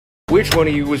Which one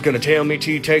of you was gonna tell me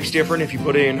tea tastes different if you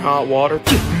put it in hot water?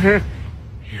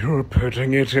 You're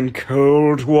putting it in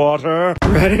cold water?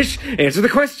 Radish, answer the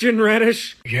question,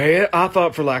 Radish. Yeah, I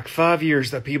thought for like 5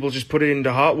 years that people just put it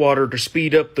into hot water to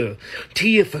speed up the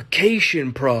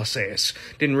teaification process.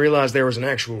 Didn't realize there was an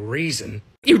actual reason.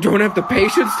 You don't have the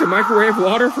patience to microwave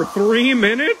water for 3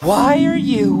 minutes? Why are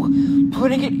you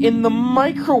putting it in the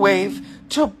microwave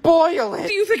to boil it?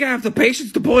 Do you think I have the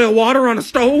patience to boil water on a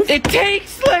stove? It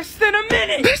takes less than a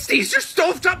minute! Besties, your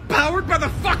stovetop powered by the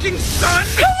fucking sun?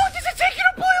 How long does it take you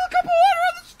to boil a cup of water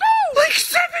on the stove? Like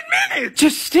 7 minutes!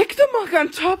 Just stick the mug on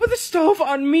top of the stove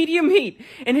on medium heat,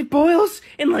 and it boils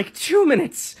in like 2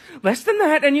 minutes. Less than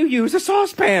that, and you use a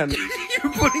saucepan.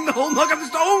 You're putting the whole mug on the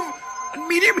stove on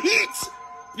medium heat!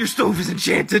 Your stove is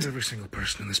enchanted. Every single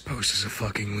person in this post is a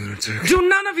fucking lunatic. Do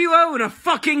none of you own a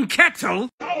fucking kettle?